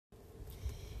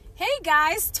Hey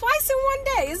guys, twice in one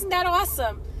day. Isn't that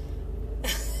awesome?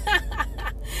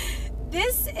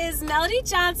 This is Melody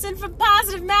Johnson from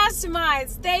Positive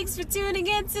Masterminds. Thanks for tuning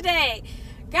in today.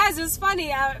 Guys, it was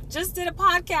funny. I just did a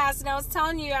podcast and I was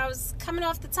telling you I was coming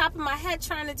off the top of my head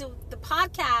trying to do the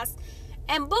podcast.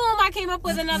 And boom, I came up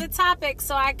with another topic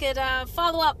so I could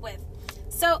follow up with.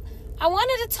 So I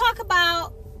wanted to talk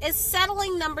about is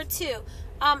settling number 2.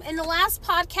 In the last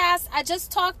podcast, I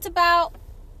just talked about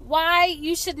why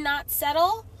you should not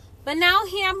settle. But now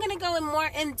here I'm going to go more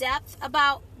in depth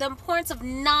about the importance of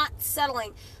not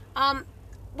settling.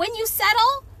 When you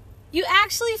settle, you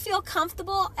actually feel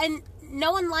comfortable, and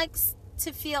no one likes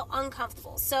to feel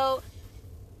uncomfortable. So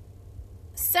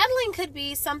settling could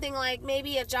be something like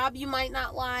maybe a job you might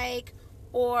not like,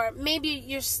 or maybe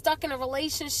you're stuck in a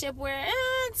relationship where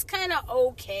it's kind of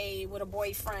okay with a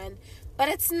boyfriend, but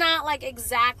it's not like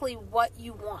exactly what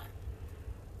you want.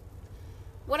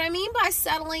 What I mean by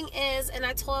settling is, and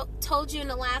I told you in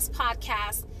the last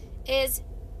podcast, is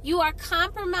you are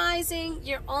compromising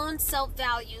your own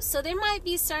self-value. So there might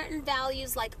be certain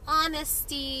values like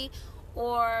honesty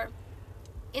or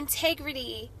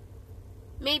integrity,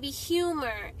 maybe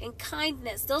humor and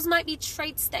kindness. Those might be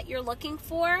traits that you're looking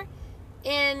for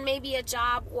in maybe a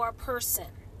job or a person.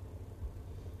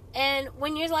 And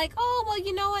when you're like, oh, well,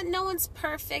 you know what? No one's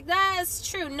perfect. That is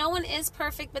true. No one is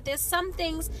perfect, but there's some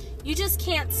things you just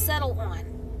can't settle on.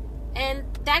 And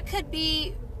that could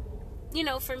be,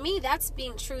 for me, that's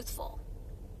being truthful.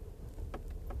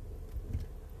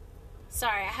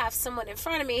 Sorry, I have someone in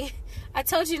front of me. I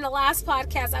told you in the last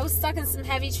podcast, I was stuck in some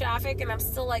heavy traffic, and I'm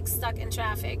still, stuck in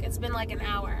traffic. It's been an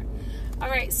hour. All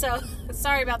right, so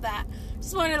sorry about that.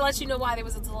 Just wanted to let you know why there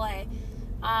was a delay.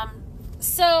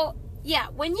 Yeah,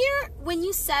 when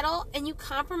you settle and you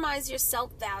compromise your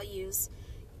self-values,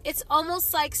 it's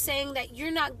almost like saying that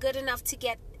you're not good enough to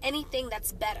get anything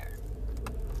that's better.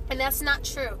 And that's not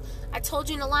true. I told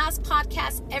you in the last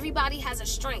podcast, everybody has a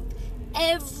strength.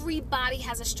 Everybody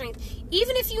has a strength.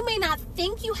 Even if you may not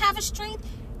think you have a strength,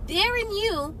 there in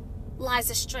you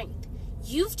lies a strength.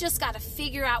 You've just got to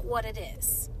figure out what it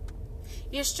is.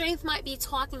 Your strength might be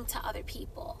talking to other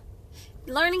people,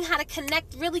 learning how to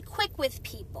connect really quick with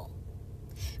people.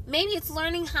 Maybe it's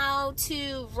learning how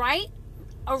to write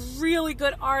a really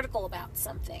good article about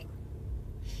something.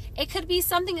 It could be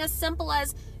something as simple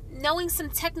as knowing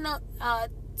some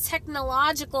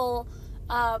technological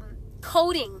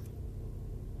coding.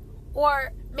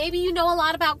 Or maybe you know a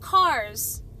lot about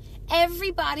cars.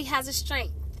 Everybody has a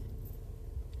strength.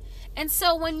 And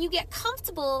so when you get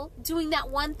comfortable doing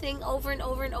that one thing over and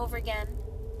over and over again,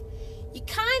 you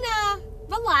kind of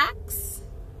relax.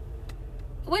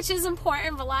 Which is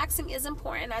important. Relaxing is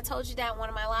important. I told you that in one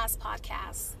of my last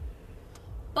podcasts.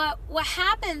 But what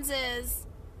happens is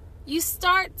you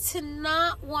start to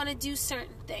not want to do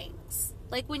certain things.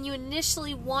 Like when you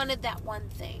initially wanted that one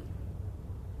thing.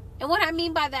 And what I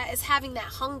mean by that is having that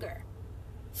hunger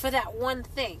for that one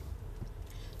thing.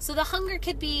 So the hunger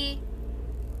could be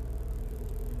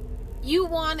you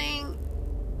wanting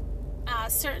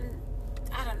certain,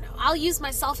 I don't know. I'll use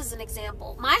myself as an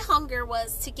example. My hunger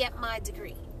was to get my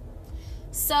degree.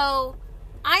 So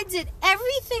I did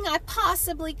everything I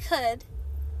possibly could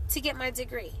to get my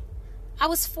degree. I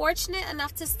was fortunate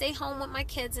enough to stay home with my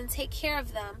kids and take care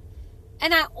of them.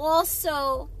 And I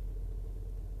also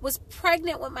was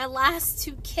pregnant with my last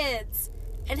 2 kids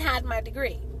and had my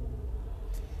degree.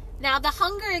 Now, the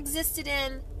hunger existed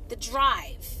in the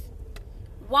drive,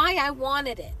 why I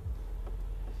wanted it.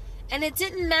 And it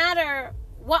didn't matter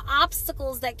what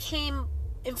obstacles that came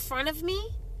in front of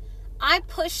me. I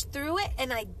pushed through it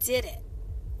and I did it.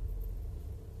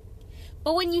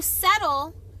 But when you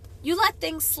settle, you let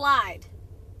things slide.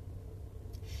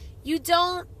 You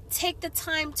don't take the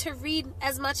time to read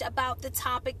as much about the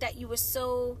topic that you were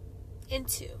so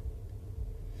into.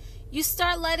 You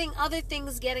start letting other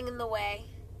things getting in the way.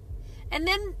 And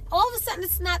then all of a sudden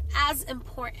it's not as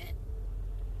important.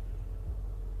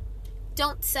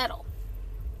 Don't settle.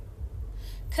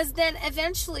 Because then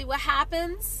eventually what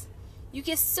happens, you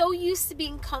get so used to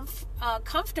being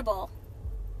comfortable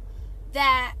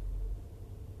that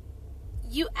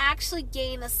you actually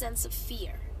gain a sense of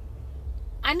fear.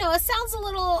 I know it sounds a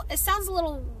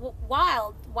little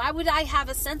wild. Why would I have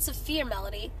a sense of fear,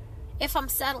 Melody, if I'm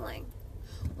settling?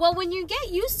 Well, when you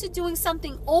get used to doing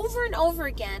something over and over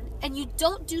again and you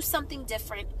don't do something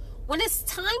different, when it's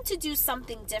time to do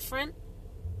something different,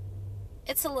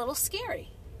 it's a little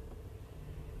scary.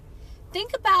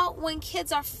 Think about when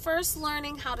kids are first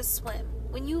learning how to swim.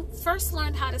 When you first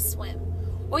learned how to swim,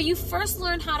 or you first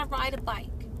learned how to ride a bike.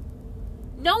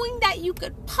 Knowing that you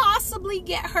could possibly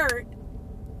get hurt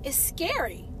is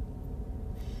scary.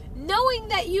 knowing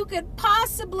that you could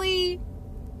possibly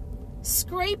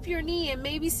scrape your knee and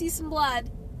maybe see some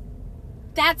blood,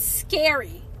 that's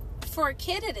scary. For a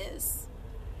kid it is.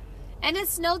 And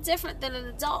it's no different than an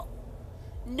adult.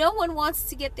 No one wants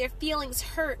to get their feelings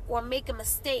hurt or make a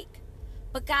mistake.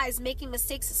 But guys, making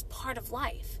mistakes is part of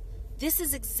life. This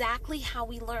is exactly how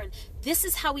we learn. This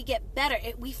is how we get better.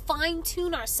 We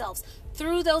fine-tune ourselves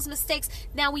through those mistakes.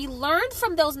 Now, we learn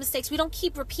from those mistakes. We don't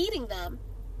keep repeating them.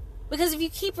 Because if you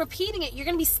keep repeating it, you're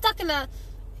going to be stuck in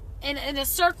a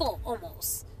circle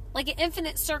almost. Like an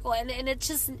infinite circle. And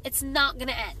it's not going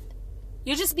to end.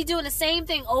 You'll just be doing the same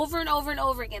thing over and over and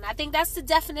over again. I think that's the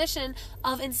definition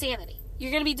of insanity.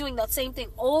 You're going to be doing the same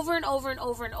thing over and over and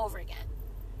over and over again.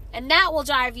 And that will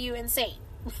drive you insane.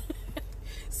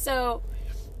 So,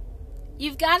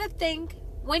 you've got to think,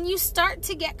 when you start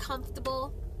to get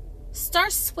comfortable,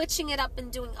 start switching it up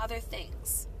and doing other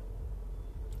things.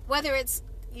 Whether it's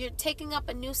you're taking up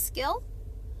a new skill,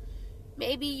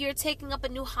 maybe you're taking up a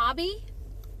new hobby,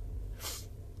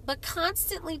 but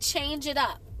constantly change it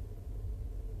up.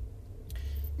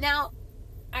 Now,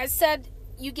 I said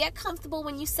you get comfortable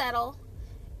when you settle,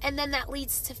 and then that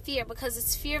leads to fear, because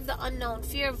it's fear of the unknown,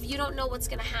 fear of you don't know what's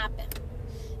going to happen.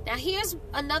 Now, here's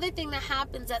another thing that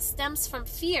happens that stems from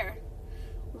fear.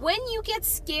 When you get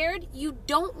scared, you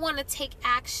don't want to take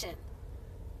action.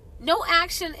 No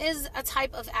action is a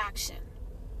type of action.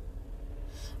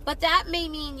 But that may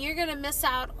mean you're going to miss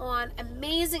out on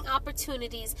amazing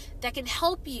opportunities that can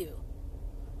help you.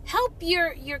 Help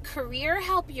your career,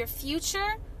 help your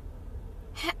future.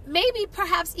 Maybe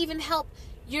perhaps even help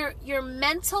your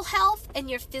mental health and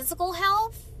your physical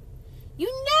health. You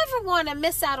never want to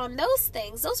miss out on those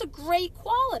things. Those are great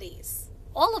qualities.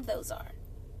 All of those are.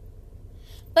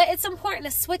 But it's important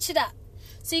to switch it up.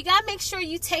 So you got to make sure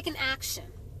you take an action.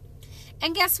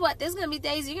 And guess what? There's going to be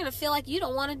days you're going to feel like you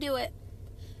don't want to do it.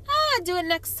 Do it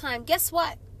next time. Guess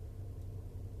what?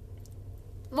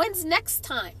 When's next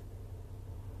time?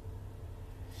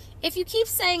 If you keep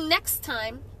saying next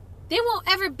time, there won't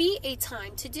ever be a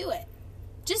time to do it.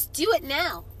 Just do it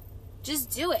now. Just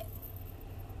do it.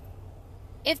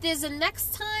 If there's a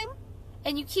next time,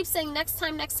 and you keep saying next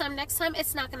time, it's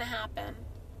not going to happen.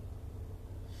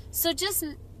 So just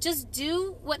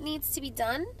do what needs to be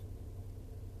done,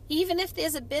 even if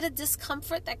there's a bit of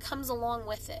discomfort that comes along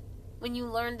with it when you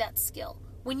learn that skill,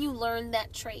 when you learn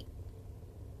that trait,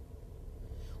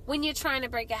 when you're trying to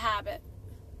break a habit.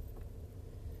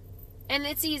 And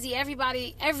it's easy.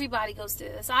 Everybody goes through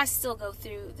this. I still go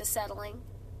through the settling.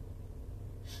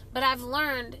 But I've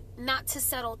learned not to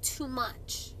settle too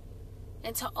much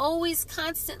and to always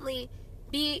constantly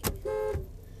be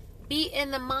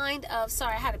in the mind of,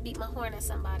 sorry, I had to beat my horn at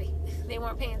somebody. They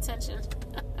weren't paying attention.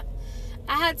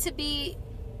 I had to be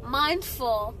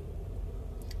mindful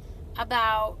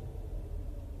about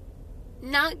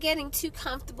not getting too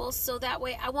comfortable so that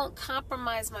way I won't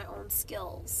compromise my own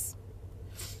skills.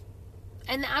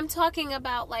 And I'm talking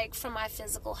about like for my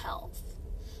physical health.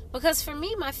 Because for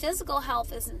me, my physical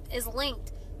health is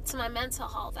linked to my mental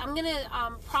health. I'm going to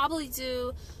probably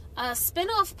do a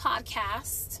spin-off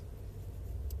podcast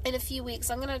in a few weeks.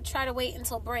 I'm going to try to wait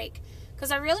until break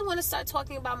because I really want to start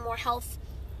talking about more health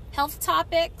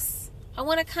topics. I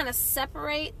want to kind of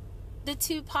separate the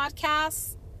two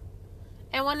podcasts.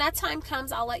 And when that time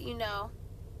comes, I'll let you know.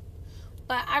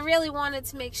 But I really wanted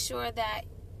to make sure that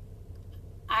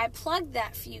I plugged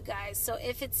that for you guys. So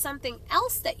if it's something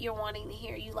else that you're wanting to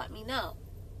hear, you let me know.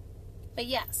 But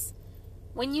yes,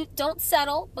 when you don't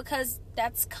settle, because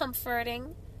that's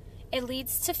comforting, it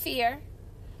leads to fear.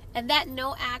 And that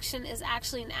no action is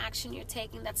actually an action you're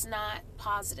taking that's not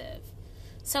positive.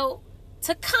 So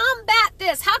to combat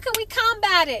this, how can we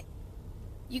combat it?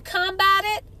 You combat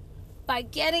it by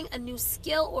getting a new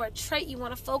skill or a trait you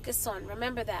want to focus on.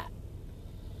 Remember that.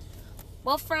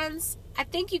 Well, friends, I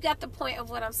think you got the point of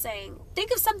what I'm saying.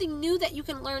 Think of something new that you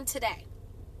can learn today.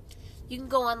 You can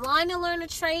go online and learn a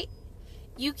trait.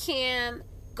 You can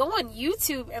go on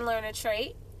YouTube and learn a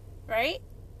trait, right?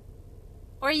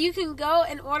 Or you can go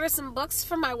and order some books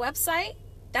from my website.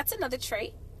 That's another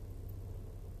trait.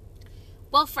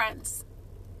 Well, friends,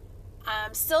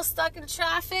 I'm still stuck in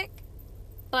traffic,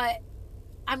 but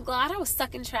I'm glad I was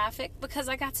stuck in traffic because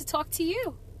I got to talk to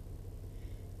you.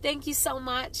 Thank you so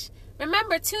much.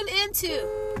 Remember, tune into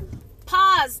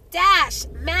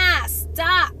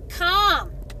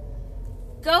pause-mass.com.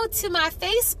 Go to my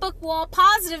Facebook wall,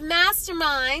 Positive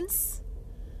Masterminds.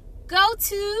 Go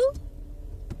to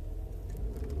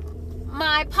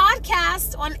my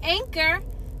podcast on Anchor.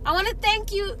 I want to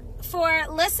thank you for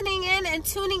listening in and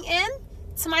tuning in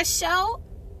to my show.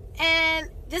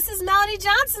 And this is Melody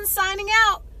Johnson signing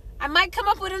out. I might come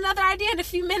up with another idea in a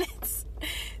few minutes.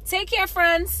 Take care,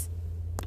 friends.